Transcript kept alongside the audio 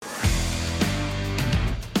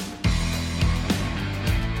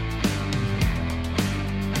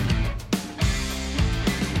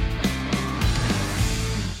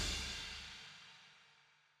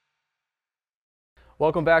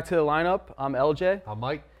Welcome back to the lineup. I'm LJ. I'm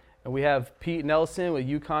Mike. And we have Pete Nelson with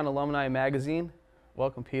UCONN Alumni Magazine.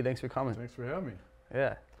 Welcome, Pete. Thanks for coming. Thanks for having me.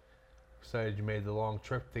 Yeah. Excited you made the long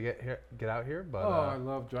trip to get out here, but I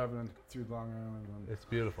love driving through Long Island. it's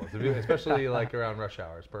beautiful. It's beautiful, especially like around rush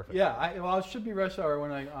hour. It's perfect. Yeah, it should be rush hour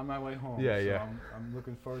when on my way home. Yeah, so yeah. I'm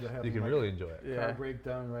looking forward to having You can really enjoy it. Yeah. car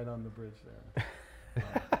breakdown right on the bridge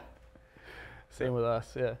there. Same with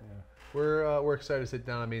us. Yeah. We're excited to sit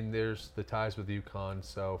down. I mean, there's the ties with UConn,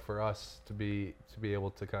 so for us to be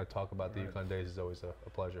able to kind of talk about the UConn days is always a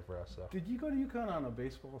pleasure for us. So. Did you go to UConn on a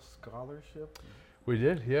baseball scholarship? We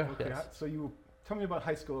did, yeah. Okay, Yes. so tell me about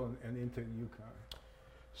high school and into UConn.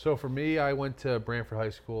 So for me, I went to Branford High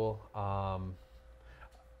School.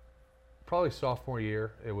 Probably sophomore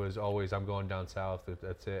year, it was always I'm going down south.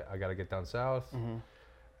 That's it. I got to get down south. Mm-hmm.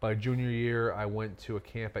 By junior year, I went to a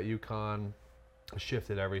camp at UConn.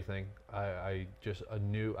 Shifted everything. I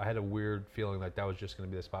knew I had a weird feeling like that was just going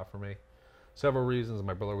to be the spot for me. Several reasons.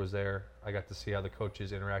 My brother was there. I got to see how the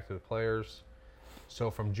coaches interacted with players.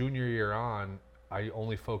 So from junior year on, I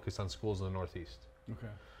only focused on schools in the Northeast.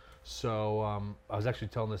 Okay. So I was actually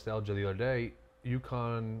telling this to LJ the other day.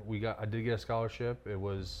 UConn, I did get a scholarship. It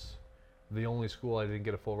was the only school I didn't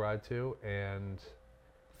get a full ride to, and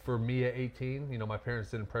for me at 18, my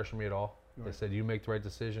parents didn't pressure me at all. They said, you make the right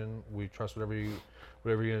decision. We trust whatever you're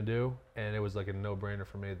going to do. And it was like a no-brainer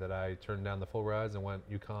for me that I turned down the full rides and went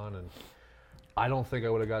UConn. And I don't think I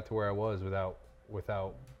would have got to where I was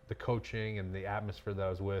without the coaching and the atmosphere that I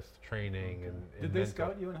was with, training. And Did they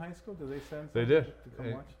scout you in high school? Did they send They did. to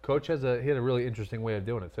come watch? Coach he had a really interesting way of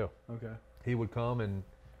doing it too. Okay. He would come and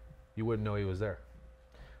you wouldn't know he was there.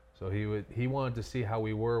 So he wanted to see how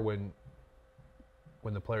we were when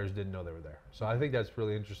the players didn't know they were there. So I think that's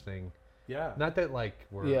really interesting. Yeah. Not that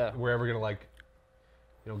we're ever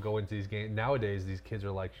gonna go into these games. Nowadays these kids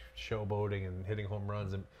are like showboating and hitting home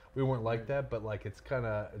runs, and we weren't like that. But like it's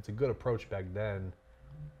a good approach back then.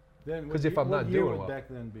 Then because if I'm not what year doing would well, back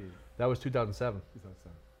then be? that was 2007.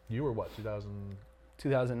 2007. You were what, 2000?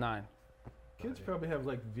 2009. Kids probably have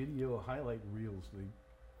like video highlight reels they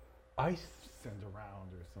I send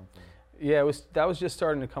around or something. Yeah, that was just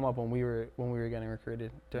starting to come up when we were getting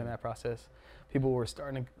recruited during that process. People were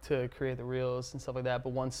starting to create the reels and stuff like that.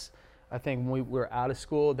 But once I think when we were out of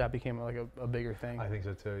school, that became like a bigger thing. I think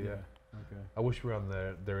so too. Yeah. Okay. I wish we were on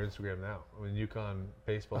their Instagram now. I mean, UConn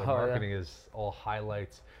baseball, their Oh, marketing is all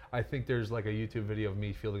highlights. I think there's like a YouTube video of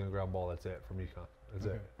me fielding a ground ball. That's it from UConn. That's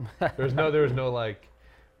it. There was no like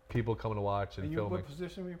people coming to watch and filming. What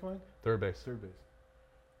position were you playing? Third base. Third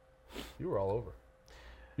base. You were all over.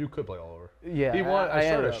 You could play all over. Yeah. I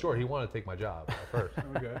started short. He wanted to take my job at first.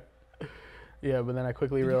 Okay. Yeah, but then I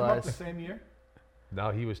quickly Did you come up realized. the same year?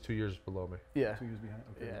 No, he was 2 years below me. Yeah. 2 years behind.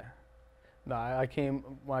 Okay. Yeah. No,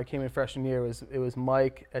 when I came in freshman year, it was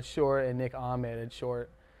Mike at short and Nick Ahmed at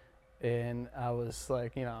short, and I was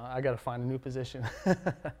like, I got to find a new position.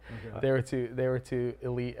 Okay. They were too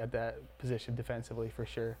elite at that position defensively for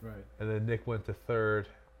sure. Right. And then Nick went to third.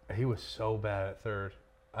 He was so bad at third.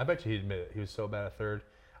 I bet you he'd admit it. He was so bad at third.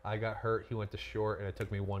 I got hurt. He went to short, and it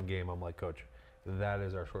took me one game. I'm like, Coach, that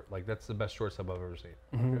is our short. Like, that's the best shortstop I've ever seen.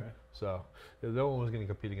 Mm-hmm. Okay. So no one was going to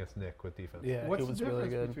compete against Nick with defense. Yeah, What's he the was difference really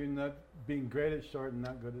good. between not being great at short and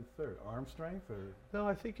not good at third? Arm strength or? No,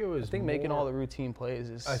 I think it was. I think making all the routine plays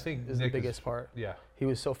is the Nick biggest part. Yeah. He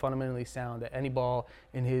was so fundamentally sound that any ball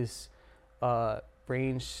in his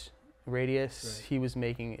range radius, he was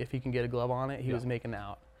making. If he can get a glove on it, he was making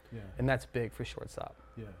out. Yeah. And that's big for shortstop.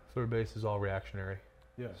 Yeah. Third base is all reactionary.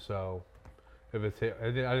 Yeah. So if it's hit,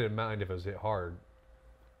 I didn't mind if it was hit hard.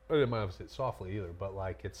 I didn't mind if it was hit softly either. But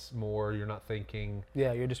like it's more, you're not thinking.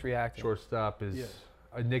 Yeah, you're just reacting. Shortstop is.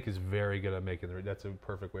 Nick is very good at making that's a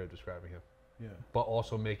perfect way of describing him. Yeah. But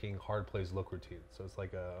also making hard plays look routine. So it's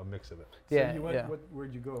like a mix of it. So Yeah, you went, yeah.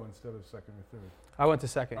 Where'd you go instead of second or third? I went to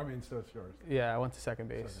second. I mean, instead of short. Yeah, I went to second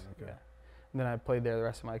base. Second, okay. Yeah. And then I played there the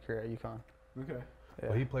rest of my career at UConn. Okay. Yeah.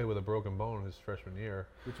 Well, he played with a broken bone his freshman year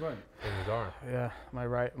Which one? in his arm. Yeah, my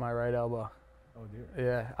right elbow. Oh dear.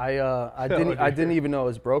 Yeah, I didn't even know it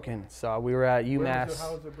was broken. So we were at UMass.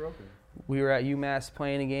 How was it broken? We were at UMass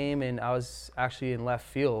playing a game, and I was actually in left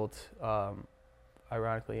field,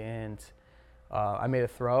 ironically, and I made a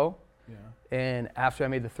throw. Yeah. And after I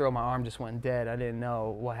made the throw, my arm just went dead. I didn't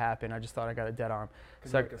know what happened. I just thought I got a dead arm.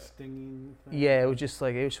 So like a stinging thing? Yeah, it was just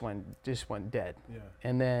like it just went dead. Yeah.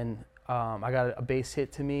 And then I got a base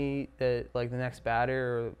hit to me like the next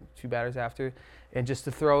batter or two batters after, and just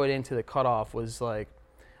to throw it into the cutoff was like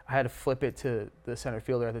I had to flip it to the center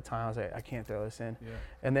fielder at the time. I was like, I can't throw this in. Yeah.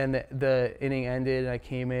 And then the inning ended, and I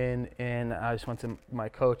came in, and I just went to my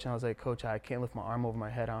coach, and I was like, Coach, I can't lift my arm over my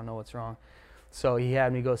head. I don't know what's wrong. So he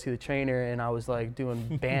had me go see the trainer, and I was like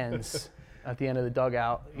doing bands at the end of the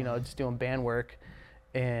dugout, just doing band work,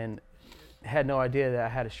 and had no idea that I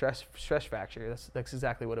had a stress fracture. That's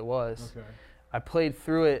exactly what it was. Okay. I played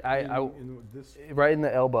through it. Right in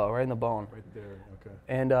the elbow, right in the bone. Right there. Okay.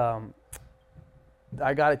 And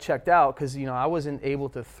I got it checked out because I wasn't able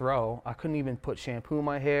to throw. I couldn't even put shampoo in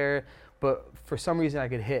my hair, but for some reason I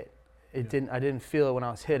could hit. I didn't feel it when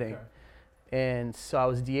I was hitting. Okay. And so I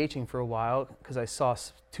was DHing for a while because I saw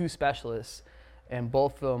 2 specialists, and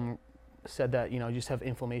both of them said that you just have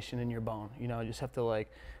inflammation in your bone. You just have to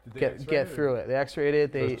get through it. They X-rayed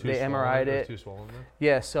it. They MRI'd it. Too swollen then?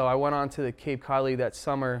 Yeah. So I went on to the Cape Cod League that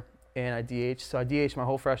summer, and I DH'd. So I DH'd my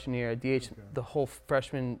whole freshman year. I DH'd the whole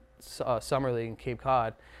freshman summer league in Cape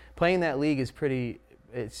Cod. Playing that league is pretty.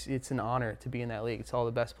 It's an honor to be in that league. It's all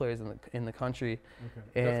the best players in the country.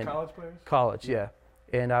 Okay. And that's college players? College, yeah.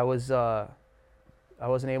 And I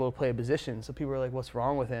wasn't able to play a position, so people were like, "What's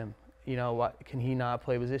wrong with him? Can he not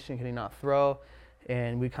play a position? Can he not throw?"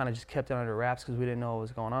 And we kind of just kept it under wraps because we didn't know what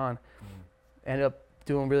was going on. Ended up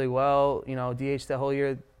doing really well, DH that whole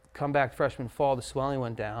year. Come back freshman fall, the swelling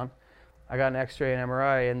went down. I got an X-ray and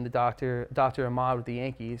MRI, and the Dr. Ahmad with the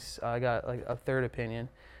Yankees, I got like a third opinion,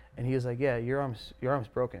 and he was like, "Yeah, your arm's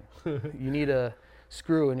broken. You need a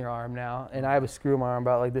screw in your arm now." And I have a screw in my arm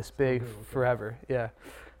about like this big forever. Yeah.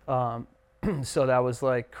 So that was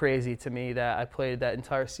like crazy to me that I played that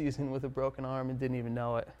entire season with a broken arm and didn't even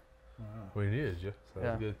know it. Wow. Well, you needed you, so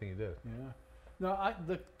that's a good thing you did. Yeah. No,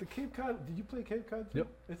 the Cape Cod. Did you play Cape Cod too?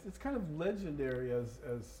 Yep. It's kind of legendary as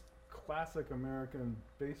classic American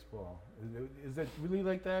baseball. Is it really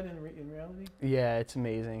like that in reality? Yeah, it's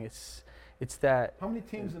amazing. It's that. How many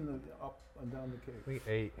teams in the up and down the Cape? I think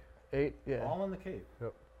 8. 8. Yeah. All in the Cape.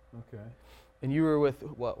 Yep. Okay. And you were with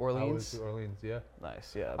what, Orleans? I was with Orleans, yeah.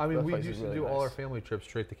 Nice, yeah. I mean, that we place used is to really do all nice. our family trips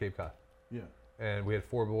straight to Cape Cod. Yeah. And we had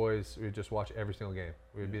 4 boys. We would just watch every single game.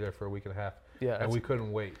 We would be there for a week and a half. Yeah. And we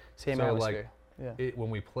couldn't wait. Same so atmosphere. when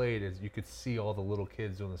we played, you could see all the little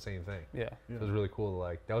kids doing the same thing. Yeah. So it was really cool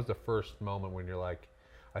to that was the first moment when you're like,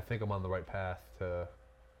 I think I'm on the right path there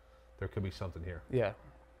could be something here. Yeah.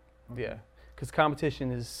 Okay. Yeah. Because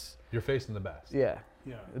competition is. You're facing the best. Yeah.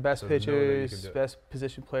 Yeah. The best So know that you pitchers, can do it. best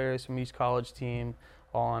position players from each college team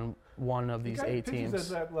on one of these 8 Pitchers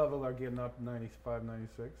teams. at that level are getting up 95,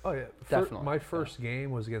 96. Oh yeah, Definitely. My first game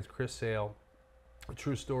was against Chris Sale. A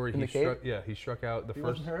true story. In the Cape? He struck out the He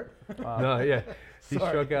first. wasn't hurt? No, yeah, he Sorry.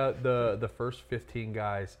 struck out the first 15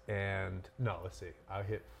 guys, and no, let's see, I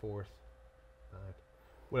hit 4th, 9th,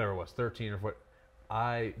 whatever it was, 13 or what.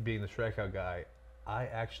 I, being the strikeout guy, I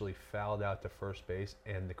actually fouled out to first base,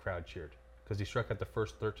 and the crowd cheered because he struck out the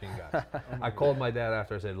first 13 guys. I called my dad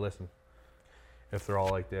after. I said, "Listen, if they're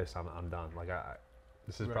all like this, I'm done. Like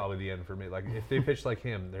this is probably the end for me. Like if they pitch like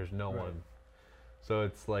him, there's no one." So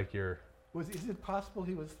it's like you're. Is it possible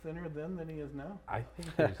he was thinner then than he is now? I think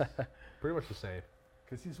he's pretty much the same.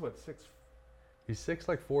 Because he's what, 6'4", He's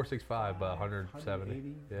 6'4", 6'5", but 170.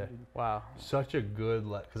 180? Yeah. Wow. Such a good,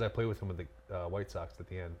 because I played with him with the White Sox at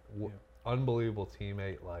the end. Unbelievable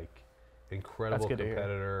teammate, incredible good to hear.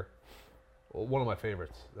 competitor. Well, one of my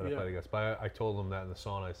favorites that I Yeah. played against. But I told him that in the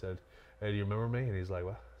sauna. I said, "Hey, do you remember me?" And he's like,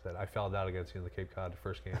 "What?" I said, "I fouled out against you in the Cape Cod the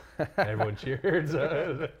first game." And everyone cheered.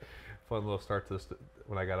 So, fun little start to this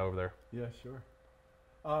when I got over there. Yeah, sure.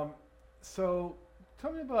 So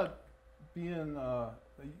tell me about being,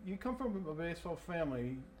 you come from a baseball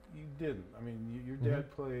family. You didn't. I mean, your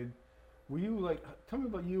dad played. Were you tell me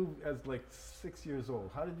about you as 6 years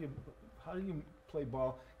old. How did you play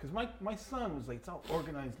ball? Because my son was it's all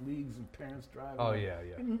organized leagues and parents driving. Oh, yeah.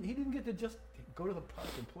 He didn't get to just go to the park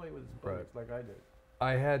and play with his brothers like I did.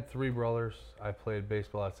 I had 3 brothers. I played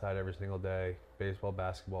baseball outside every single day. Baseball,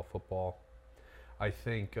 basketball, football. I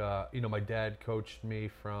think, my dad coached me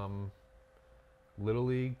from Little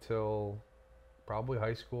League till probably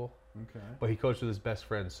high school. Okay. But he coached with his best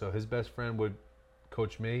friend. So his best friend would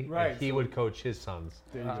coach me, Right, and he so would coach his sons.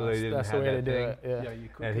 There you So go. they didn't That's have the way that to do thing. it. Yeah. Yeah, you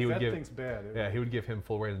could. And he would that give- thing's bad. Yeah, he would give him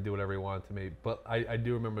full reign to do whatever he wanted to me. But I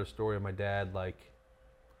do remember a story of my dad,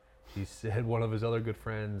 he said one of his other good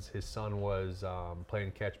friends, his son was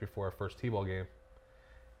playing catch before our first T-ball game,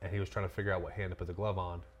 and he was trying to figure out what hand to put the glove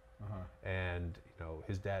on. And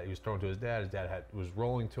his dad, he was throwing to his dad. His dad was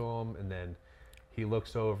rolling to him, and then he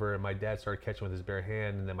looks over, and my dad started catching with his bare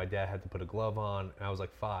hand, and then my dad had to put a glove on, and I was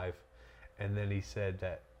 5, and then he said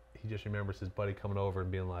that he just remembers his buddy coming over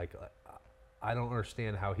and being like, "I don't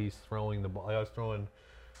understand how he's throwing the ball." I was throwing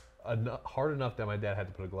hard enough that my dad had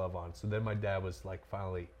to put a glove on. So then my dad was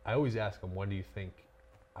finally, I always ask him, "When do you think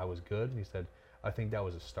I was good?" And he said, "I think that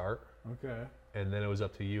was a start." Okay. And then it was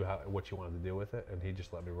up to you what you wanted to do with it, and he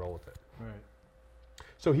just let me roll with it. Right.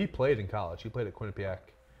 So he played in college. He played at Quinnipiac.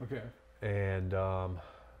 Okay. And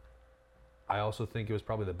I also think it was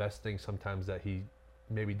probably the best thing sometimes that he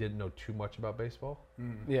maybe didn't know too much about baseball.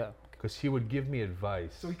 Yeah. Because he would give me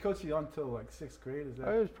advice. So he coached you until like 6th grade, is that?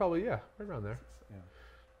 It was probably, right around there. Yeah.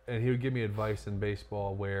 And he would give me advice in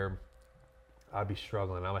baseball where I'd be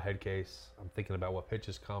struggling. I'm a head case. I'm thinking about what pitch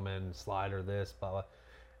is coming, slider, this, blah, blah.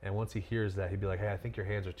 And once he hears that, he'd be like, hey, I think your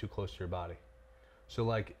hands are too close to your body. So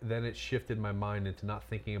like, then it shifted my mind into not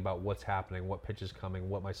thinking about what's happening, what pitch is coming,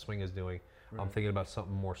 what my swing is doing. Right. I'm thinking about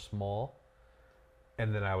something more small.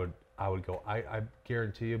 And then I would go, I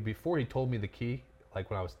guarantee you, before he told me the key, like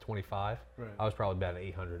when I was 25, Right. I was probably batting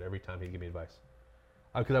 800 every time he'd give me advice.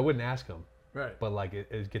 Because I wouldn't ask him. Right. But like,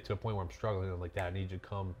 it'd get to a point where I'm struggling. I'm like, Dad, I need you to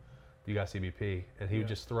come. You got CBP. And he would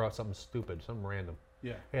just throw out something stupid, something random.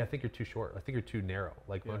 Yeah. Hey, I think you're too short. I think you're too narrow.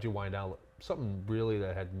 Like, why don't you wind down? Something really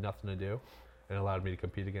that had nothing to do and allowed me to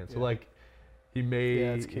compete again. So like, he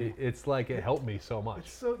made, it's like it helped me so much.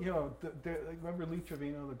 It's so, like, remember Lee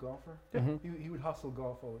Trevino, the golfer? Yeah. He would hustle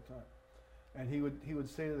golf all the time. And he would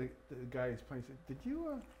say to the guy he's playing, did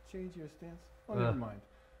you change your stance? Oh, never mind.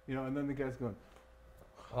 And then the guy's going,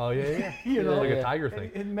 oh, yeah. Like a Tiger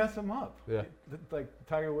thing. It'd mess him up. Yeah. Like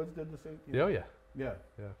Tiger Woods did the same. Oh, yeah. Yeah.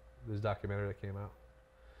 Yeah. There's a documentary that came out.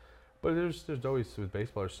 But there's always, with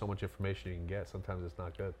baseball, there's so much information you can get. Sometimes it's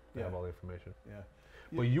not good to have all the information. Yeah.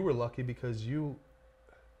 But you were lucky because your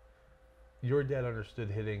dad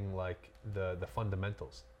understood hitting like the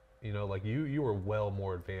fundamentals. Like you were well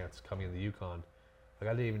more advanced coming into UConn. Like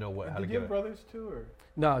I didn't even know how to Did get you it. have brothers too, or?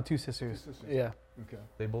 No, two sisters. Yeah. Okay.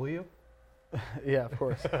 They bully you? Yeah, of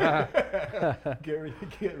course.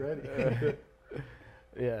 Get ready.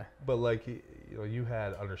 Yeah. But like you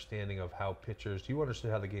had understanding of how pitchers. You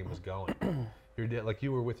understood how the game was going. Your dad, like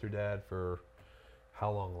you were with your dad for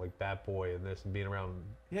how long? Like bat boy and this and being around.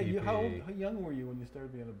 Yeah. BP. How young were you when you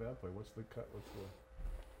started being a bat boy? What's the cut? What's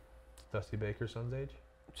the? Dusty Baker's son's age?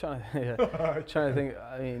 Trying to think.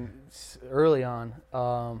 I mean, early on.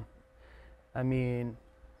 I mean,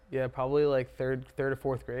 yeah, probably like third or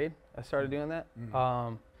fourth grade. I started doing that.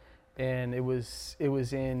 Mm-hmm. And it was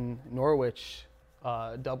in Norwich,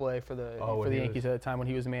 AA for the Yankees at the time when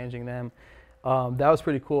he was managing them. That was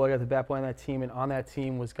pretty cool. I got the bat boy on that team, and on that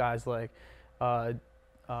team was guys like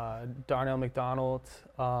Darnell McDonald,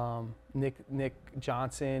 Nick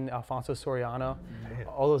Johnson, Alfonso Soriano. Man.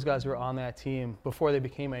 All those guys were on that team before they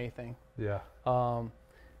became anything. Yeah.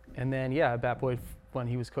 And then, bat boy when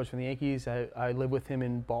he was coaching the Yankees. I lived with him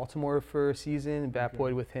in Baltimore for a season, bat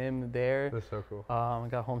boyed with him there. That's so cool. I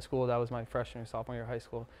got homeschooled. That was my freshman or sophomore year of high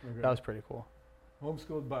school. Okay. That was pretty cool.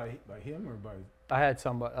 Homeschooled by him or by? I had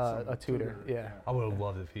a tutor. Yeah. I would have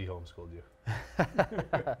loved if he homeschooled you.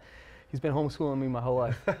 He's been homeschooling me my whole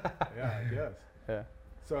life. Yeah, I guess. Yeah.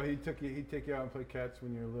 So he'd take you out and play catch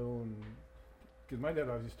when you were little, and because my dad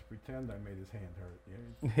always used to pretend I made his hand hurt.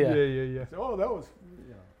 Yeah. So, oh, that was,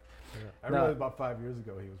 I No. realized about 5 years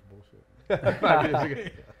ago he was bullshit. 5 years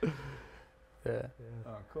ago. Yeah.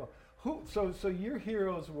 Oh, cool. So your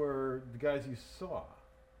heroes were the guys you saw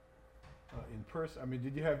in person. I mean,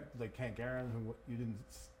 did you have like Hank Aaron, who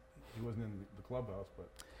he wasn't in the clubhouse, but?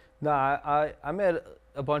 No, I met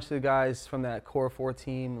a bunch of the guys from that core 4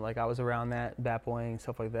 team. Like I was around that, bat boying,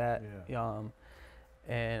 stuff like that. Yeah.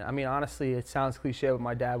 And I mean, honestly, it sounds cliche, but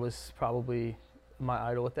my dad was probably my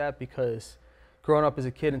idol with that because growing up as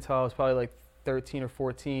a kid until I was probably like 13 or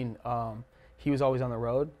 14, he was always on the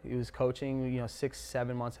road. He was coaching,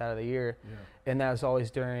 6-7 months out of the year. Yeah. And that was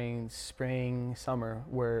always during spring, summer,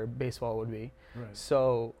 where baseball would be. Right.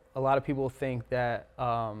 So a lot of people think that,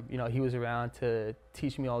 he was around to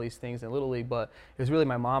teach me all these things in Little League, but it was really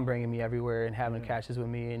my mom bringing me everywhere and having catches with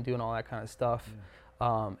me and doing all that kind of stuff.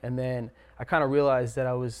 Yeah. And then I kind of realized that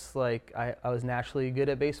I was like, I was naturally good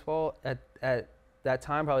at baseball at that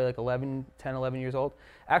time, probably like 10, 11 years old.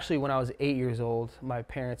 Actually, when I was 8 years old, my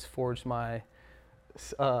parents forged my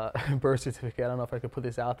birth certificate. I don't know if I could put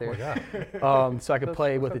this out there. Oh, yeah. So I could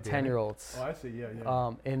play with the 10-year-olds. Oh, I see.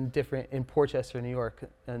 Yeah. In Portchester, New York,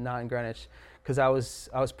 not in Greenwich, because I was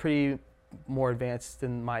pretty more advanced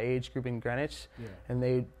than my age group in Greenwich, and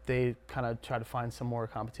they kind of tried to find some more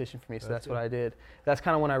competition for me. So that's what I did. That's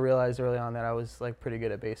kind of when I realized early on that I was like pretty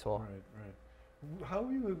good at baseball. Right. How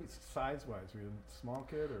were you size-wise? Were you a small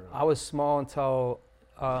kid or? I was small until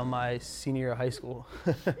my senior year of high school.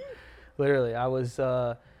 Literally, I was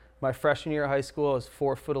my freshman year of high school. I was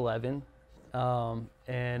 4'11",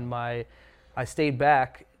 and I stayed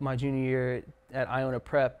back my junior year at Iona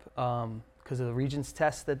Prep because of the Regents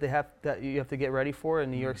test that you have to get ready for in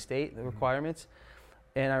New York State, the requirements.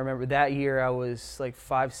 And I remember that year I was like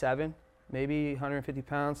 5'7", maybe 150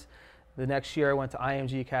 pounds, The next year I went to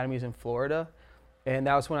IMG academies in Florida, and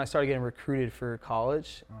that was when I started getting recruited for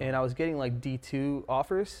college, and I was getting like D2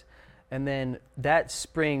 offers. And then that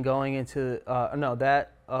spring going into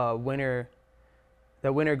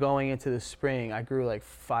winter going into the spring, I grew like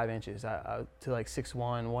 5 inches to like 6'1",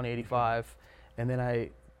 185, and then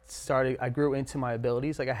I grew into my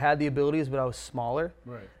abilities. Like I had the abilities, but I was smaller.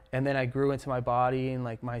 Right. And then I grew into my body and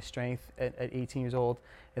like my strength at 18 years old,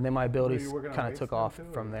 and then my abilities kind of took off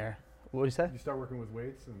from there. What did you say? You start working with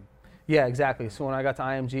weights and. Yeah, exactly. So when I got to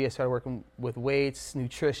IMG, I started working with weights,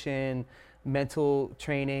 nutrition, mental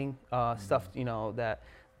training, stuff that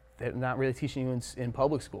they're not really teaching you in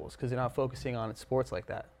public schools because they're not focusing on sports like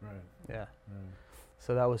that. Right. Yeah. Right.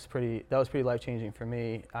 So that was pretty life changing for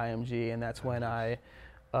me, IMG, and that's when I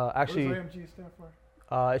actually. What does IMG stand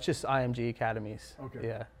for? It's just IMG academies. Okay.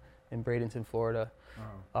 Yeah, in Bradenton, Florida.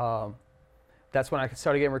 Oh. That's when I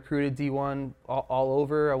started getting recruited D1 all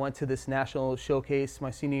over. I went to this national showcase my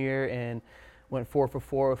senior year and went 4 for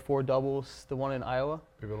 4 with 4 doubles. The one in Iowa.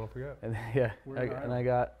 People don't forget. And I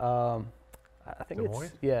got. I think Des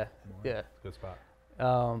Moines? Yeah. Good spot.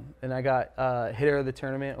 And I got hitter of the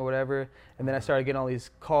tournament or whatever. And then I started getting all these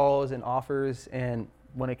calls and offers. And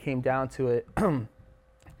when it came down to it,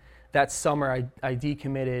 that summer I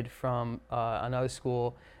decommitted from another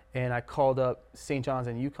school, and I called up St. John's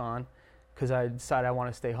and UConn because I decided I want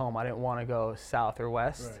to stay home. I didn't want to go south or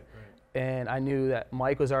west. Right. And I knew that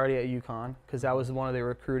Mike was already at UConn because that was one of their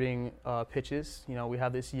recruiting pitches. We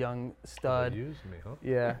have this young stud. Used me, huh?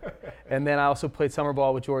 Yeah. And then I also played summer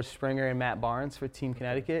ball with George Springer and Matt Barnes for Team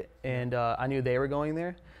Connecticut, and I knew they were going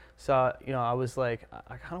there. So, I was like,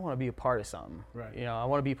 I kind of want to be a part of something. Right. I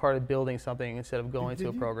want to be part of building something instead of going to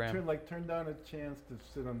a program. Did you turn down a chance to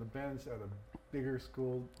sit on the bench at a bigger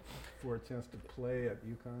school for a chance to play at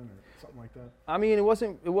UConn or something like that? I mean, it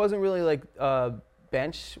wasn't really like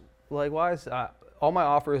bench wise. All my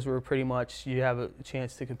offers were pretty much you have a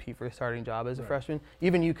chance to compete for a starting job as a freshman.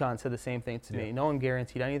 Even UConn said the same thing to me. No one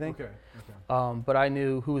guaranteed anything. Okay. But I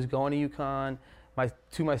knew who was going to UConn.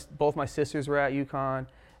 Both my sisters were at UConn,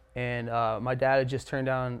 and my dad had just turned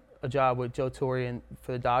down a job with Joe Torre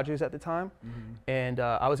for the Dodgers at the time, and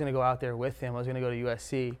I was going to go out there with him. I was going to go to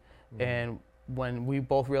USC, and when we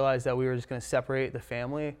both realized that we were just going to separate the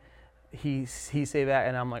family, he stayed back,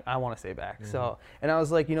 and I'm like, I want to stay back. So, and I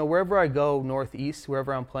was like, wherever I go northeast,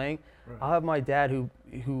 wherever I'm playing, I'll have my dad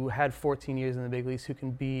who had 14 years in the big leagues, who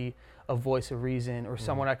can be a voice of reason or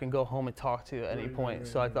someone I can go home and talk to at any point.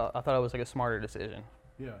 So I thought it was like a smarter decision.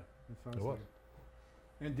 Yeah, it sounds like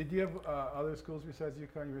it. And did you have other schools besides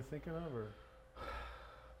UConn you were thinking of, or?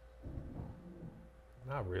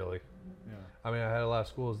 Not really. Yeah. I mean, I had a lot of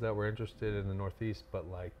schools that were interested in the Northeast, but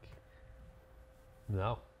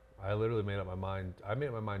no. I literally made up my mind. I made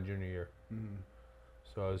up my mind junior year. Mm-hmm.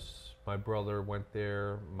 So my brother went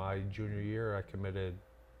there my junior year. I committed,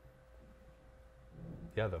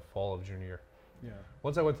 the fall of junior year. Yeah.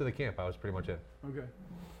 Once I went to the camp, I was pretty much in. Okay.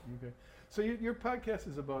 So your podcast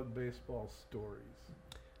is about baseball stories.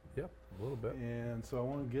 Yep, a little bit. And so I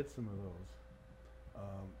want to get some of those.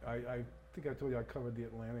 I think I told you I covered the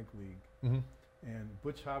Atlantic League. Mm-hmm. And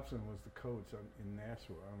Butch Hobson was the coach in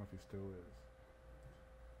Nashville. I don't know if he still is.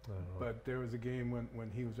 I don't know. But there was a game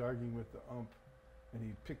when he was arguing with the ump, and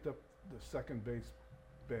he picked up the second base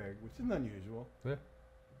bag, which isn't unusual. Yeah.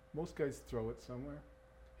 Most guys throw it somewhere.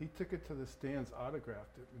 He took it to the stands,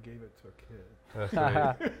 autographed it, and gave it to a kid.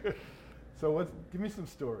 That's great. So give me some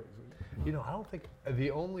stories. I don't think the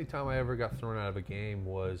only time I ever got thrown out of a game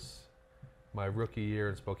was my rookie year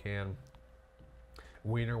in Spokane.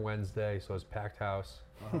 Wiener Wednesday, so it was packed house.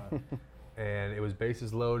 And it was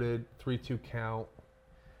bases loaded, 3-2 count.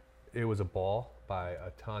 It was a ball by a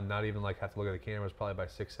ton, not even have to look at the cameras, probably by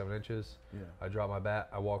 6-7 inches. Yeah. I drop my bat,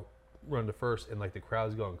 run to first, and the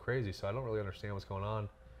crowd's going crazy, so I don't really understand what's going on.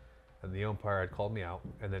 And the umpire had called me out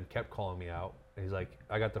and then kept calling me out. And he's like,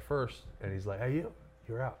 I got the first, and he's like, hey,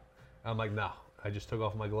 you're out. I'm like, no. I just took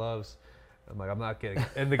off my gloves. I'm like, I'm not getting.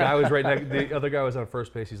 And the guy was right next. The other guy was on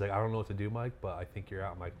first base. He's like, I don't know what to do, Mike, but I think you're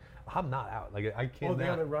out. I'm like, I'm not out. I can't. Oh, the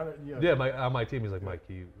other runner. Yeah, on my team, he's like, Mike,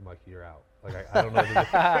 you're out. I don't know what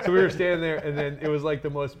to do. So we were standing there, and then it was the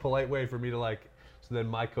most polite way for me to So then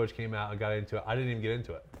my coach came out and got into it. I didn't even get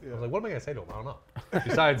into it. Yeah. I was like, what am I gonna say to him? I don't know.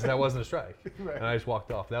 Besides, that wasn't a strike, right. And I just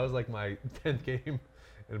walked off. That was my 10th game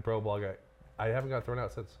in pro ball. I haven't got thrown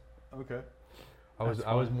out since. Okay.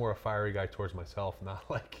 I was more a fiery guy towards myself, not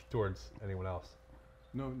towards anyone else.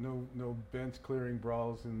 No bench clearing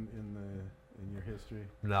brawls in your history.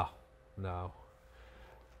 No.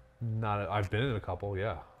 Not. I've been in a couple.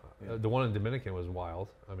 Yeah. The one in Dominican was wild.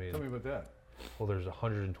 I mean. Tell me about that. Well, there's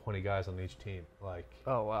 120 guys on each team. Like,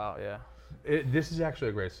 Oh wow, yeah. this is actually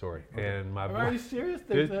a great story. And my Are you serious?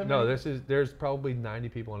 there's probably 90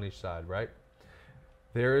 people on each side, right?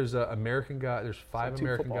 There's an American guy. There's 5 two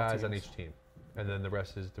American football guys on teams. each team, and then the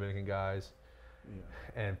rest is Dominican guys. Yeah.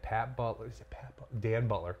 And Pat Butler, Dan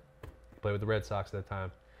Butler, played with the Red Sox at the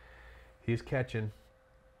time. He's catching.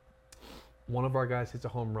 One of our guys hits a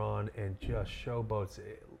home run and just showboats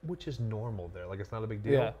it, which is normal there. Like, it's not a big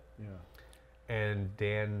deal. Yeah. Yeah. And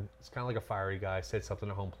Dan, it's kind of like a fiery guy, said something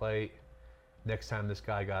at home plate. Next time this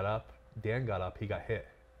guy got up, Dan got up, he got hit.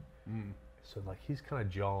 Mm. So like he's kind of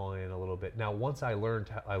jawing a little bit. Now once I learned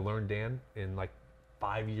Dan, in like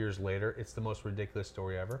 5 years later, it's the most ridiculous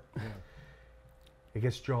story ever. Yeah. It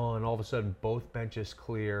gets drawn, all of a sudden both benches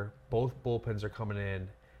clear, both bullpens are coming in,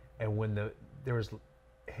 and when there was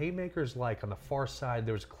haymakers, like on the far side,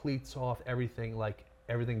 there was cleats off, everything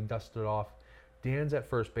dusted off. Dan's at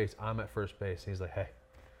first base, I'm at first base, and he's like, "Hey,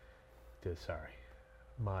 dude, sorry,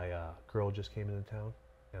 my girl just came into town,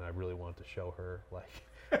 and I really wanted to show her, like,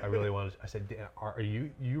 I said, Dan, are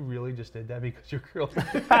you really just did that because your girl,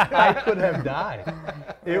 I could have died."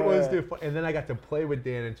 It was the fun. And then I got to play with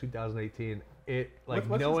Dan in 2018. It, like,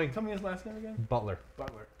 Tell me his last name again. Butler.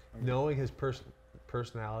 Butler. Okay. Knowing his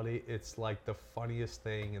personality, it's like the funniest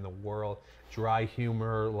thing in the world. Dry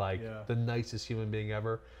humor, like the nicest human being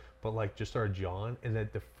ever. But like just started jawing, and then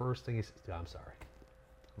the first thing he said, "I'm sorry,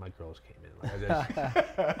 my girls came in."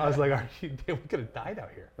 Like, I was like, "Are you? We could have died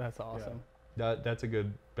out here." That's awesome. That's a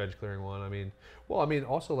good bench clearing one. I mean,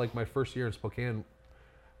 also like my first year in Spokane,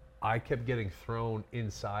 I kept getting thrown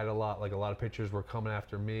inside a lot. Like a lot of pitchers were coming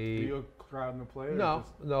after me. Were you crowding the play? No,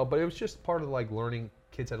 but it was just part of like learning.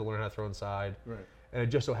 Kids had to learn how to throw inside. Right. And it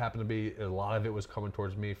just so happened to be a lot of it was coming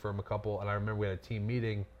towards me from a couple. And I remember we had a team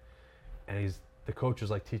meeting, and the coach was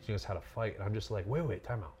like teaching us how to fight, and I'm just like, wait,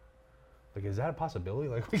 time out. Like, is that a possibility?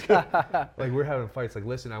 Like, we could, like we're having fights. Like,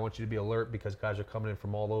 listen, I want you to be alert because guys are coming in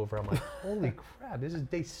from all over. I'm like, holy crap, this is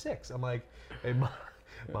day 6. I'm like, hey, mom,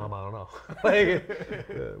 I don't know.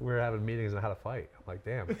 Like, we're having meetings on how to fight. I'm like,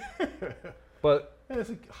 damn. But it's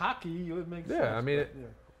like hockey. You would make sense. Yeah, I mean,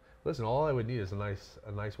 listen, all I would need is a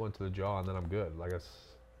nice one to the jaw, and then I'm good. Like,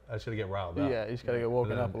 I should get riled up. Yeah, you just gotta get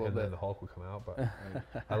woken up a little and bit. then the Hulk would come out, but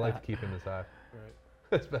I like to keep him inside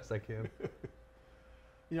Right. as best I can.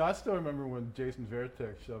 You know, I still remember when Jason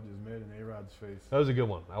Varitek shoved his mitt in A-Rod's face. That was a good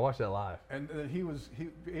one. I watched that live. And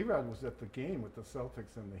A-Rod was at the game with the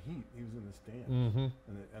Celtics and the Heat. He was in the stands.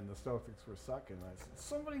 Mm-hmm. And the Celtics were sucking. I said,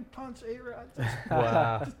 somebody punch A-Rod.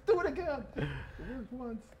 Wow. Just do it again. It worked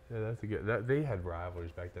once. Yeah, that's a good. They had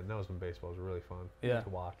rivalries back then. That was when baseball was really fun to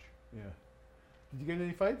watch. Yeah. Did you get in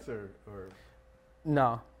any fights or?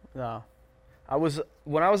 No.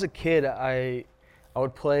 When I was a kid, I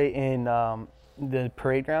would play in the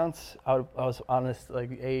parade grounds. I was on this like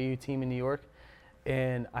AAU team in New York,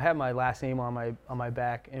 and I had my last name on my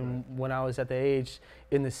back. And when I was at the age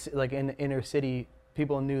in the inner city,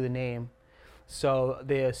 people knew the name, so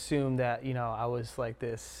they assumed that I was like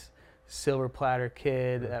this silver platter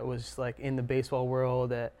kid that was like in the baseball world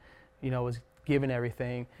that was given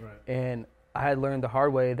everything. Right. And I had learned the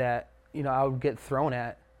hard way that I would get thrown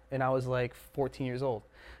at, and I was like 14 years old,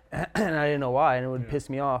 and I didn't know why, and it would piss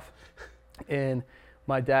me off. And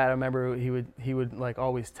my dad, I remember he would like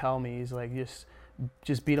always tell me, he's like,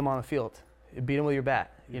 just beat him on the field, beat him with your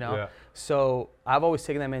bat, Yeah. So I've always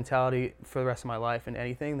taken that mentality for the rest of my life, and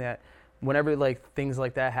anything that whenever like things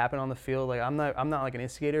like that happen on the field, like I'm not like an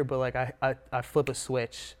instigator, but like I flip a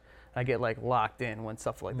switch. I get like locked in when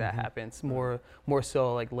stuff like that happens. More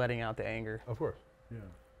so like letting out the anger. Of course. Yeah.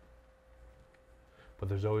 But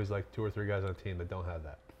there's always like 2 or 3 guys on a team that don't have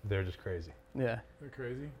that. They're just crazy. Yeah. They're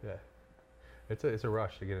crazy. Yeah. It's a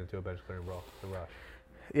rush to get into a bench clearing brawl. It's a rush.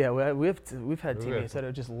 Yeah, we've had teammates that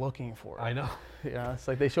are just looking for it. I know. Yeah, it's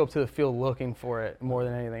like they show up to the field looking for it more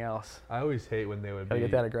than anything else. I always hate when they would Gotta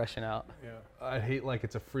get that aggression out. Yeah. I hate like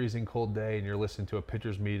it's a freezing cold day and you're listening to a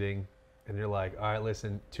pitcher's meeting and you're like, all right,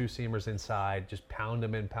 listen, 2 seamers inside, just pound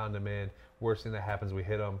them in. Worst thing that happens, we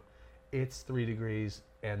hit them. It's 3 degrees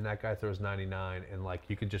and that guy throws 99 and like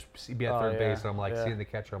you can just be at third base and I'm like seeing the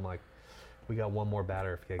catcher, I'm like, we got one more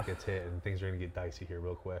batter if it gets hit and things are gonna get dicey here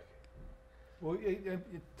real quick. Well,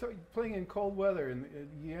 playing in cold weather, and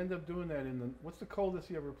you end up doing that what's the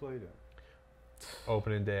coldest you ever played in?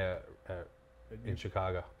 Opening day in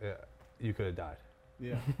Chicago, you could have died.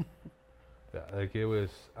 Yeah. Yeah, like it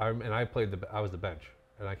was. I was the bench,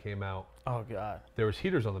 and I came out. Oh God. There was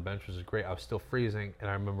heaters on the bench, which is great. I was still freezing,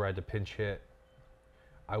 and I remember I had to pinch hit.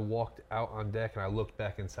 I walked out on deck, and I looked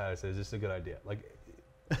back inside. I said, "Is this a good idea?" Like,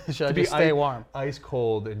 Should I just stay warm? Ice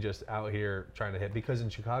cold and just out here trying to hit, because in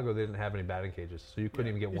Chicago they didn't have any batting cages, so you couldn't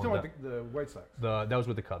even get warmed up. You're talking about the White Sox? That was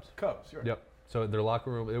with the Cubs. Cubs, right. Yep. So their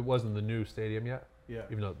locker room, it wasn't the new stadium yet. Yeah.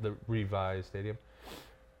 Even though the revised stadium.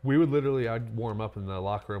 We would literally, I'd warm up in the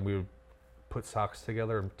locker room. We would put socks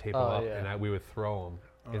together and tape them up, and we would throw them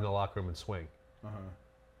in the locker room and swing.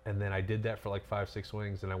 And then I did that for like 5-6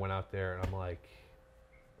 swings, and I went out there and I'm like,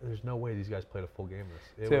 there's no way these guys played a full game of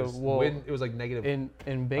this. It was like negative.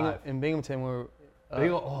 In Binghamton, we're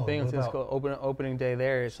Binghamton's opening day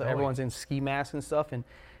there. So everyone's in ski masks and stuff, and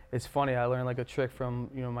it's funny. I learned like a trick from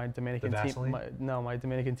my Dominican my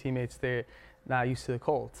Dominican teammates. They're not used to the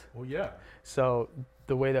cold. Well, yeah. So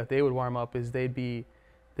the way that they would warm up is they'd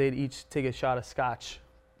each take a shot of scotch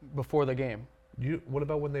before the game. What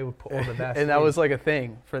about when they would put on the Vaseline? And that was like a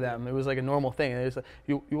thing for them. It was like a normal thing. And it was like,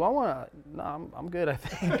 you want one? No, I'm good. I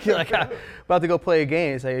think like I'm about to go play a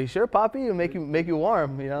game. It's like, are you sure, Poppy? It'll make you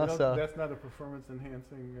warm. So that's not a performance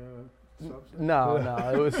enhancing substance. No.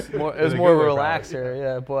 It was more. It was more of a relaxer.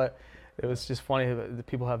 Yeah, but it was just funny that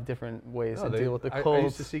people have different ways to deal with the cold. I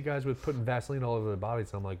used to see guys with putting Vaseline all over their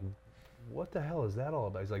bodies. And I'm like, what the hell is that all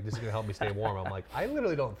about? He's like, this is gonna help me stay warm. I'm like, I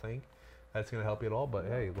literally don't think that's gonna help you at all. But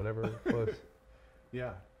hey, whatever it was.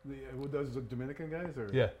 Yeah. Were those Dominican guys? Or?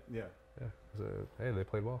 Yeah. Yeah. Yeah. Hey, they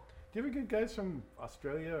played well. Do you ever get guys from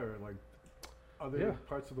Australia or like other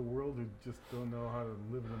parts of the world who just don't know how to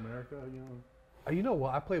live in America?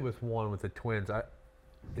 I played with the Twins.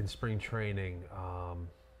 In spring training,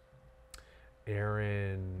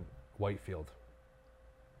 Aaron Whitefield.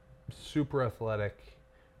 Super athletic,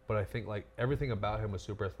 but I think like everything about him was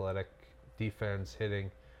super athletic. Defense, hitting.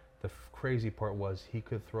 The crazy part was he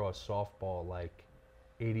could throw a softball like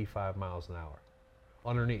 85 miles an hour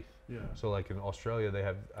underneath. Yeah. So like in Australia, they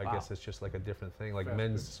have, I guess it's just like a different thing. Like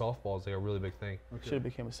men's softball is like a really big thing. Okay. Should have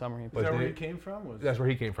became a submarine. Is that where he came from? That's where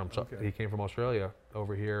he came from. So okay. He came from Australia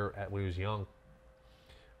over here when he was young.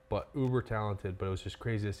 But uber talented, but it was just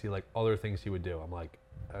crazy to see like other things he would do. I'm like,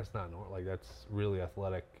 that's not normal. Like that's really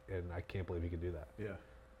athletic, and I can't believe he could do that. Yeah.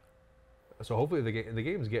 So hopefully the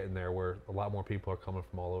game's getting there where a lot more people are coming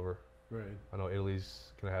from all over. Right. I know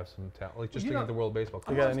Italy's gonna have some talent. Like just thinking of the World Baseball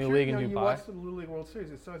They Classic. got a new league in Dubai. You watched the Little League World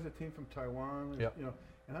Series. It starts a team from Taiwan. Yep.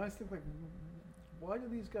 And I was thinking like, why do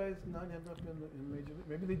these guys not end up in Major League?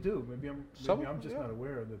 Maybe they do. Maybe I'm just not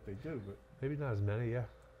aware that they do. But maybe not as many. Yeah.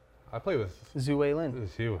 I played with Zhu Wei Lin.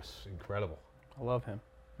 He was incredible. I love him.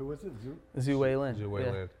 Who was it? Zhu Wei Lin. Zhu Wei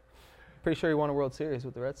Lin. Pretty sure he won a World Series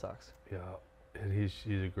with the Red Sox. Yeah, and he's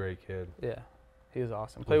a great kid. Yeah, he was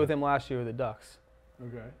awesome. Played with him last year with the Ducks.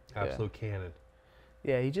 Okay. Absolute cannon.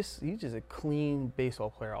 Yeah, he's just a clean baseball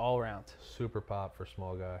player all around. Super pop for a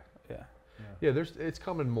small guy. Yeah. Yeah, it's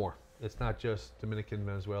coming more. It's not just Dominican,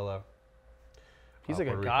 Venezuela. He's like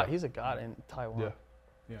a god. He's a god in Taiwan. Yeah.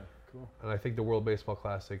 Yeah. Cool. And I think the World Baseball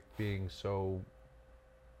Classic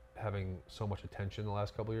having so much attention the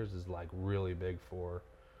last couple of years is like really big for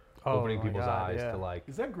opening people's eyes to like.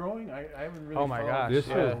 Is that growing? I haven't really. Oh my gosh!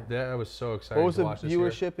 That was so exciting. What was to the watch this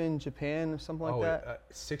viewership in Japan or something like that?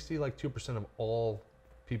 2% of all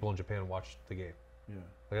people in Japan watched the game. Yeah.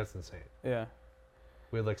 Like that's insane. Yeah.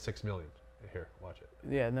 We had like 6 million here watch it.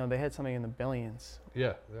 Yeah, no, they had something in the billions.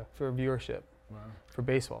 Yeah. For viewership. Wow. For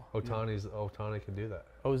baseball. Ohtani can do that.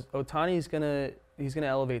 Ohtani's gonna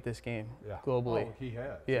elevate this game globally. Oh, he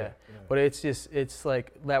has. Yeah. But it's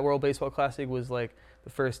like that World Baseball Classic was like the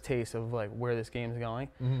first taste of like where this game's going.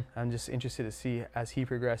 Mm-hmm. I'm just interested to see as he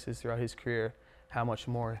progresses throughout his career how much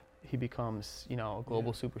more he becomes, a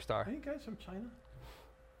global superstar. Are you guys from China?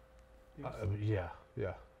 Yeah. I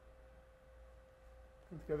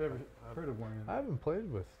don't think I've ever heard of one. I haven't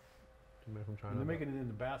played with men from China. And they're making it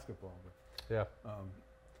into basketball. But, yeah.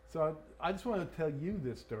 So I just want to tell you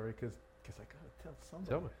this story because I got to tell somebody.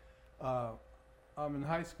 Tell me. I'm in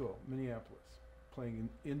high school, Minneapolis, playing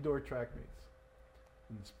in indoor track meets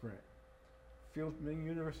in the spring.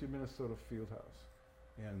 University of Minnesota Fieldhouse.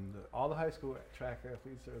 And all the high school track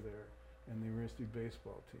athletes are there, and the university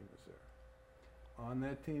baseball team is there. On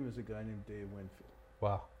that team is a guy named Dave Winfield.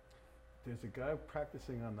 Wow. There's a guy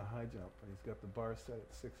practicing on the high jump, and he's got the bar set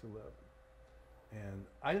at 6'11". And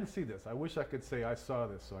I didn't see this. I wish I could say I saw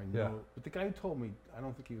this, so I know. Yeah. But the guy who told me, I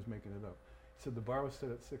don't think he was making it up. He said the bar was set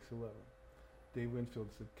at 6'11". Dave Winfield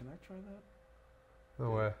said, "Can I try that?"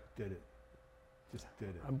 No way. Did it. Just did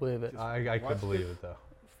it. I believe it. I could believe it though.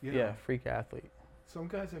 Yeah, freak athlete. Some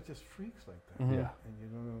guys are just freaks like that. Mm-hmm. Yeah. And you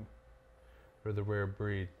don't know. They're the rare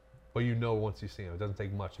breed. But once you see them, it doesn't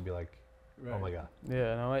take much to be like, Right. oh my God.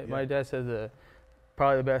 Yeah, no, my dad said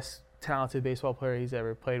probably the best talented baseball player he's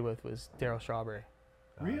ever played with was Darryl Strawberry.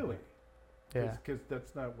 Really? Yeah. Because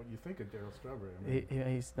that's not what you think of Darryl Strawberry. I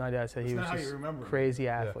mean, He's my dad said he was not how you just remember him. crazy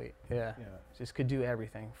athlete. Yeah. Yeah. Just could do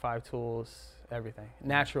everything. 5 tools, everything.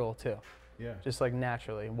 Natural too. Yeah. Just like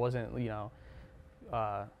naturally. It wasn't,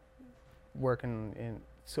 working in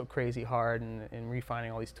so crazy hard and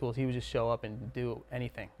refining all these tools. He would just show up and do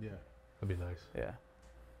anything. Yeah. That'd be nice. Yeah.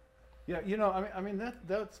 Yeah, I mean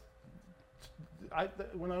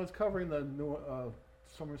when I was covering the New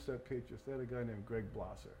Somerset Patriots, they had a guy named Greg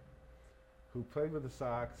Blosser, who played with the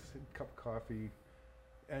Sox, had a cup of coffee,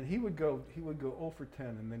 and he would go 0 for 10,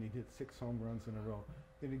 and then he'd hit 6 home runs in a row.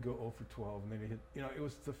 Then he'd go 0 for 12, and then he'd hit. It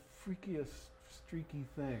was the freakiest, streaky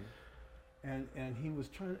thing, and he was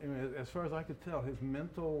trying. I mean, as far as I could tell, his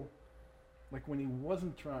mental, like when he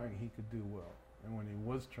wasn't trying, he could do well, and when he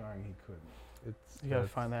was trying, he couldn't. You got to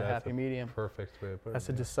find that happy medium. Perfect way to put it. That's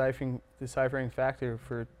a deciphering factor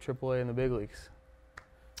for AAA in the big leagues.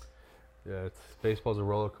 Yeah, baseball's a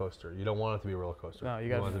roller coaster. You don't want it to be a roller coaster. No, you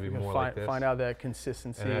got want it to be more find, like this. find out that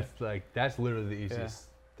consistency. And that's literally the easiest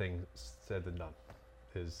thing said than done.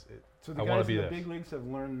 So the I guys in the this. big leagues have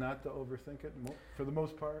learned not to overthink it for the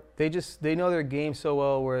most part? They know their game so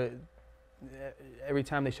well where every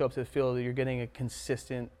time they show up to the field, you're getting a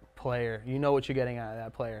consistent player. You know what you're getting out of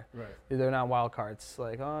that player. Right. They're not wild cards.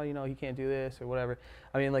 Like, he can't do this or whatever.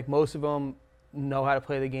 I mean, like most of them know how to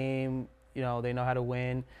play the game. They know how to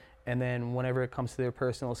win. And then whenever it comes to their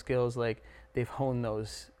personal skills, like they've honed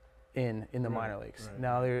those in the minor leagues.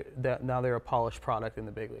 Right. Now they're a polished product in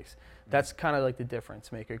the big leagues. That's kind of like the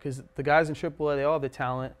difference maker, because the guys in AAA, they all have the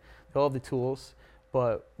talent, they all have the tools,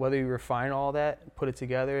 but whether you refine all that, put it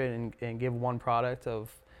together, and give one product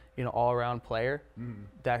of all around player,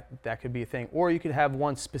 that could be a thing. Or you could have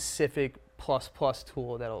one specific plus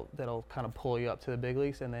tool that'll kind of pull you up to the big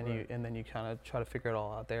leagues, and then you kind of try to figure it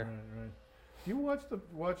all out there. Right. Do you watch?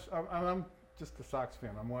 I'm just a Sox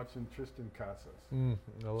fan. I'm watching Tristan Casas.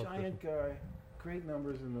 I love Giant Tristan. guy, great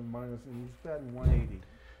numbers in the minors, and he's batting 180.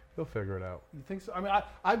 He'll figure it out. You think so? I mean,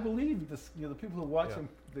 I believe this. The people who watch him,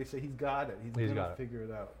 they say he's got it. He's going to figure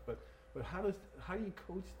it out. But how do you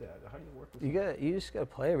coach that? How do you work with that? You just got to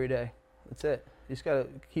play every day. That's it. You just got to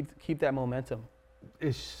keep that momentum.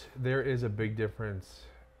 There is a big difference.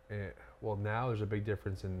 Now there's a big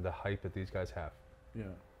difference in the hype that these guys have. Yeah.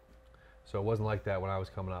 So it wasn't like that when I was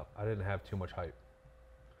coming up. I didn't have too much hype.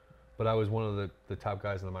 But I was one of the top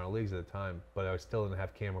guys in the minor leagues at the time, but I still didn't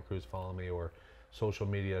have camera crews following me or social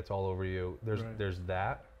media that's all over you. There's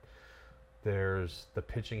that. There's the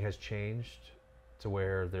pitching has changed to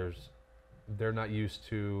where they're not used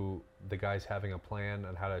to the guys having a plan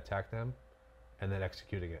on how to attack them and then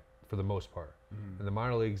executing it for the most part. In the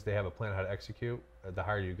minor leagues, they have a plan how to execute. The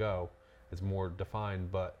higher you go, it's more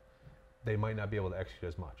defined, but they might not be able to execute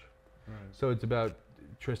as much. Right. So it's about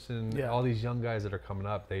Tristan, all these young guys that are coming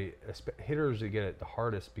up. Hitters get it the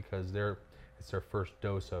hardest because it's their first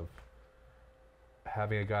dose of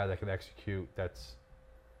having a guy that can execute. That's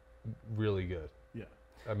really good. Yeah,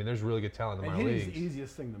 I mean, there's really good talent in the minor leagues. He's the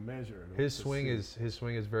easiest thing to measure. His swing is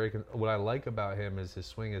very. What I like about him is his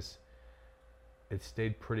swing is. It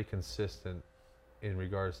stayed pretty consistent in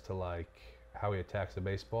regards to like how he attacks the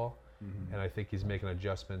baseball, and I think he's making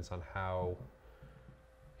adjustments on how.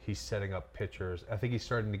 He's setting up pitchers. I think he's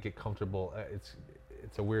starting to get comfortable.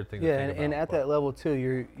 It's a weird thing to think about. And at that level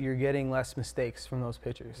too, you're getting less mistakes from those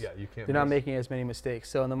pitchers. Yeah, you can't. They're not making as many mistakes.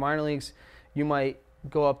 So in the minor leagues, you might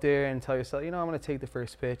go up there and tell yourself, I'm going to take the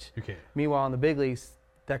first pitch. You can't. Meanwhile, in the big leagues,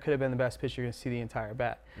 that could have been the best pitch you're going to see the entire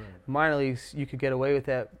bat. Right. Minor leagues, you could get away with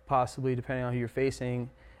that possibly depending on who you're facing,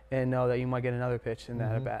 and know that you might get another pitch in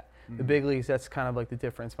that at bat. The big leagues, that's kind of like the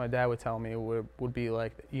difference. My dad would tell me would be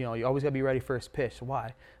like, you always got to be ready first pitch.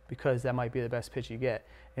 Why? Because that might be the best pitch you get.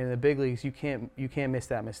 And in the big leagues, you can't miss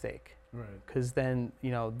that mistake. Right. Because then,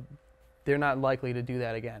 they're not likely to do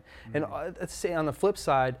that again. And let's say on the flip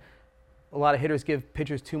side, a lot of hitters give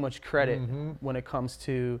pitchers too much credit when it comes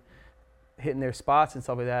to hitting their spots and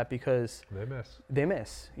stuff like that because they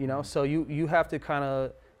miss. So you have to kind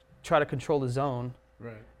of try to control the zone.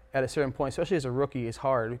 Right. At a certain point, especially as a rookie, is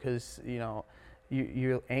hard because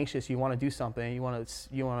you're anxious. You want to do something. You want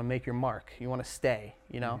to make your mark. You want to stay.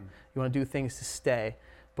 You want to do things to stay.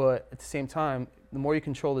 But at the same time, the more you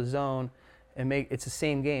control the zone and it's the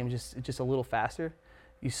same game, just a little faster.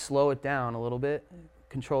 You slow it down a little bit,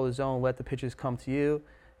 control the zone, let the pitchers come to you,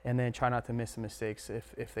 and then try not to miss the mistakes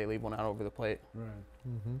if they leave one out over the plate. Right.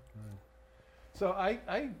 Right. So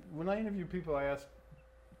when I interview people, I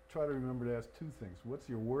try to remember to ask two things. What's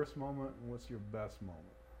your worst moment and what's your best moment?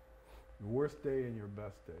 Your worst day and your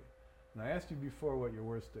best day. And I asked you before what your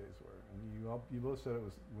worst days were, and you both said it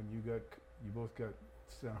was when you both got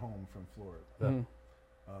sent home from Florida. And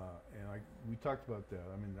talked about that.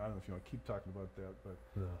 I mean, I don't know if you want to keep talking about that, but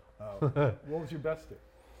No. what was your best day?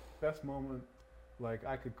 Best moment, like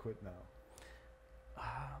I could quit now.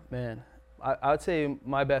 Man, I would say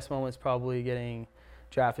my best moment is probably getting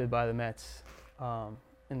drafted by the Mets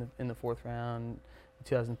in the fourth round,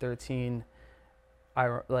 2013.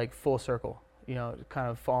 Like full circle, you know, kind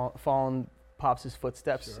of following Pops'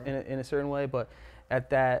 footsteps Sure. in a certain way. But at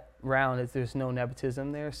that round, there's no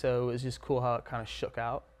nepotism there, so it was just cool how it kind of shook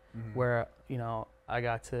out. Mm-hmm. Where, you know, I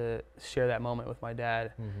got to share that moment with my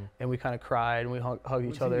dad, Mm-hmm. and we kind of cried and we hugged Was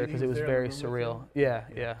each he- other he because was it was there in the very room with surreal.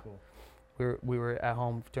 you? Yeah. Cool. We were at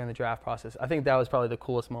home during the draft process. I think that was probably the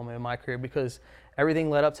coolest moment in my career because everything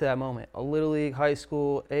led up to that moment. A Little League, high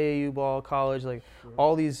school, AAU ball, college, like Sure.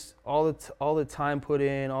 all the time put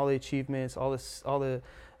in, all the achievements, all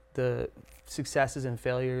the successes and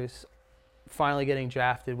failures. Finally getting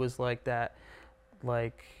drafted was like that,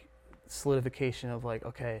 like solidification of like,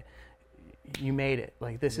 okay, you made it.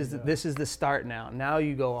 Like this is the start now. Now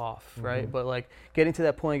you go off, right? Mhm. But like getting to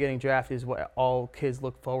that point, getting drafted is what all kids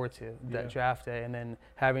look forward to, that Yeah. draft day, and then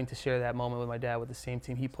having to share that moment with my dad with the same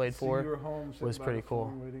team he played So for. you were home sitting was by pretty the cool.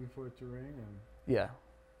 phone waiting for it to ring, and Yeah.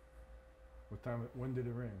 what time? When did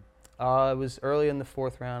it ring? It was early in the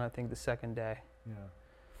fourth round, I think the second day. Yeah.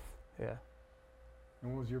 Yeah.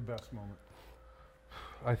 And what was your best moment?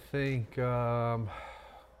 I think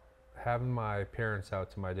having my parents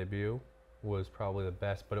out to my debut was probably the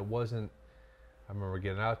best, but it wasn't. I remember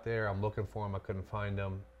getting out there, I'm looking for them, I couldn't find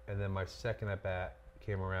them, and then my second at bat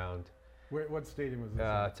came around. What stadium was this?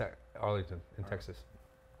 Arlington in Alright. Texas,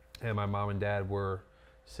 and my mom and dad were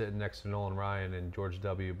sitting next to Nolan Ryan in George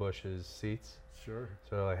W. Bush's seats. Sure.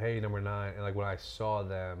 So they're like, "Hey, number 9," and like when I saw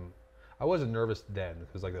them, I wasn't nervous then. It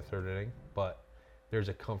was like the third inning, but there's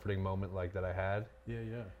a comforting moment like that I had.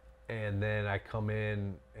 Yeah. And then I come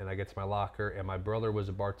in and I get to my locker, and my brother was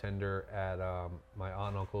a bartender at my aunt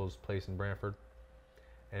and uncle's place in Brantford,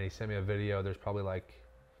 and he sent me a video. There's probably like,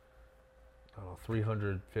 I don't know,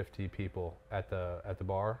 350 people at the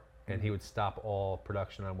bar, and he would stop all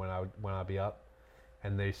production on when I'd be up,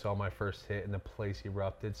 and they saw my first hit, and the place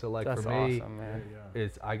erupted. So like That's for me, awesome, Yeah.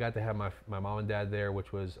 man. I got to have my mom and dad there,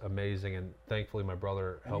 which was amazing, and thankfully my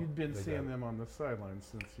brother And helped. you'd been make seeing that. them on the sidelines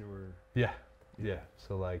since you were. Yeah.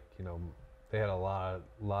 So like, you know, they had a lot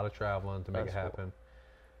of traveling to make That's it cool. happen.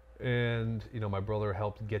 And, you know, my brother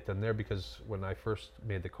helped get them there because when I first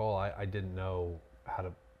made the call, I didn't know how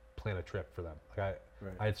to plan a trip for them. Like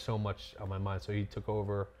Right. I had so much on my mind. So he took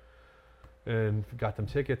over and got them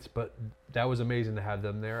tickets, but that was amazing to have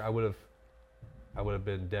them there. I would have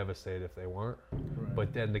been devastated if they weren't. Right.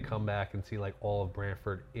 But then to come back and see like all of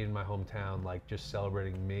Brantford in my hometown, like just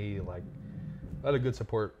celebrating me, like I had a good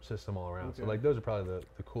support system all around. So Okay. like those are probably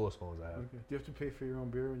the coolest ones I have. Okay. Do you have to pay for your own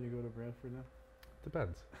beer when you go to Brantford now?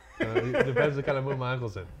 Depends. It depends the kind of mood my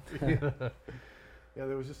uncle's in. Yeah,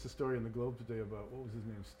 there was just a story in the Globe today about what was his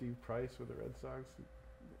name, Steve Price with the Red Sox,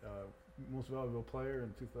 most valuable player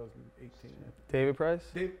in 2018. David Price?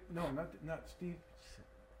 No, not Steve.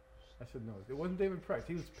 I said no. It wasn't David Price.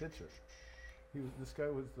 He was pitcher. This guy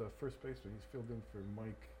was the first baseman. He's filled in for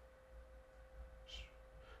Mike.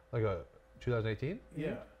 Like a 2018?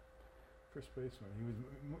 Yeah, first baseman. He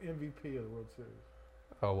was MVP of the World Series.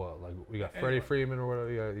 Oh well, like we got Anyway. Freddie Freeman or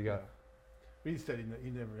whatever. You got. Yeah. But he said he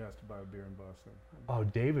never has to buy a beer in Boston. Oh,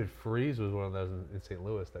 David Freese was one of those in St.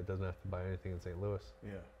 Louis that doesn't have to buy anything in St. Louis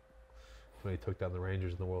Yeah, when he took down the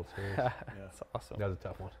Rangers in the World Series. yeah. That's awesome. That was a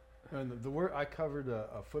tough one. And I covered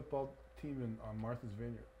a football team on Martha's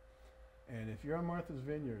Vineyard. And if you're on Martha's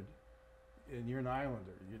Vineyard and you're an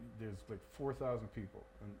Islander, there's like 4,000 people.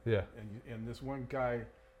 And, Yeah. and this one guy,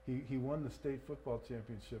 he won the state football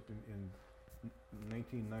championship in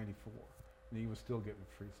 1994. And he was still getting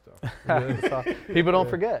free stuff. That's aw- People don't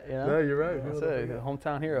forget, you know? No, you're right. Yeah. That's People it, don't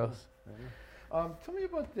hometown heroes. Tell me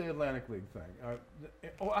about the Atlantic League thing.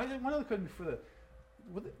 I did one other question before that.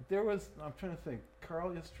 There was, I'm trying to think, Carl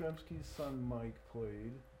Yastrzemski's son Mike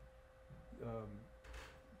played.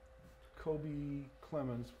 Kobe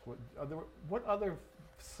Clemens played. What other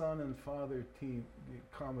son and father team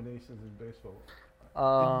combinations in baseball?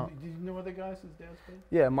 Did you know other guys his dad's played?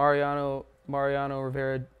 Yeah, Mariano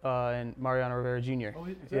Rivera and Mariano Rivera Jr. Oh,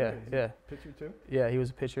 is that Yeah, right? Is he yeah. Pitcher too? Yeah, he was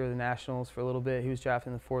a pitcher of the Nationals for a little bit. He was drafted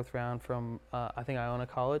in the fourth round from, I think, Iona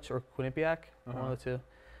College or Quinnipiac, one Uh-huh. of the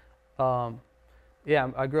two.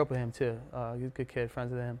 Yeah, I grew up with him too. He's a good kid,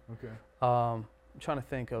 friends with him. Okay. I'm trying to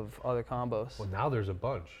think of other combos. Well, now there's a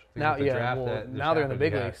bunch. Think Now, about the yeah, draft well, that just now they're in the happened.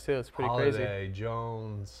 big You got leagues too. It's pretty crazy. Holiday,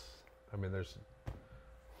 Jones. I mean, there's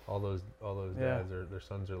all those Yeah. dads. Their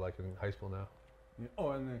sons are like in high school now. Yeah.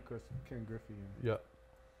 Oh, and then of course Ken Griffey. Yeah.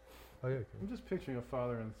 Oh yeah. I'm just picturing a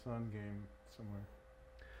father and son game somewhere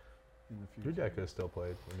in the future? Your dad could have still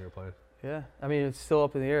played when you were playing. Yeah, I mean, it's still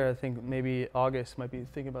up in the air. I think maybe August might be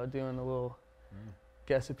thinking about doing a little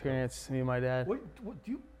guest appearance, me and my dad. What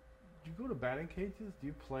do you go to batting cages? Do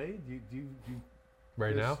you play? Do you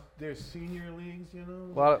Right now? There's senior leagues, you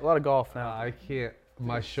know? A lot of golf now. I can't.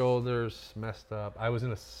 My shoulder's messed up. I was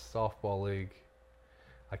in a softball league.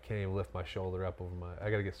 I can't even lift my shoulder up over my. I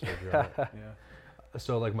gotta get surgery on it. Yeah.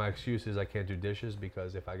 So like my excuse is I can't do dishes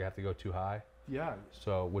because if I have to go too high. Yeah.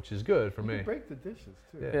 So which is good for You me. can break the dishes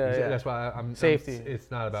too. Yeah, Yeah, yeah. That's why I'm Safety. it's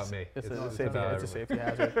not about me. It's a about safety everybody.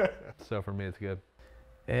 hazard. So for me, it's good.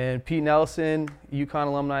 And Pete Nelson, UCONN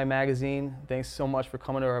Alumni Magazine, thanks so much for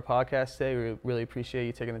coming to our podcast today. We really appreciate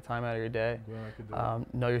you taking the time out of your day. Glad I could do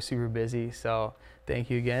it. Know you're super busy, so thank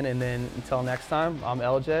you again. And then until next time, I'm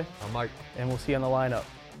LJ, I'm Mike. and we'll see you on the lineup.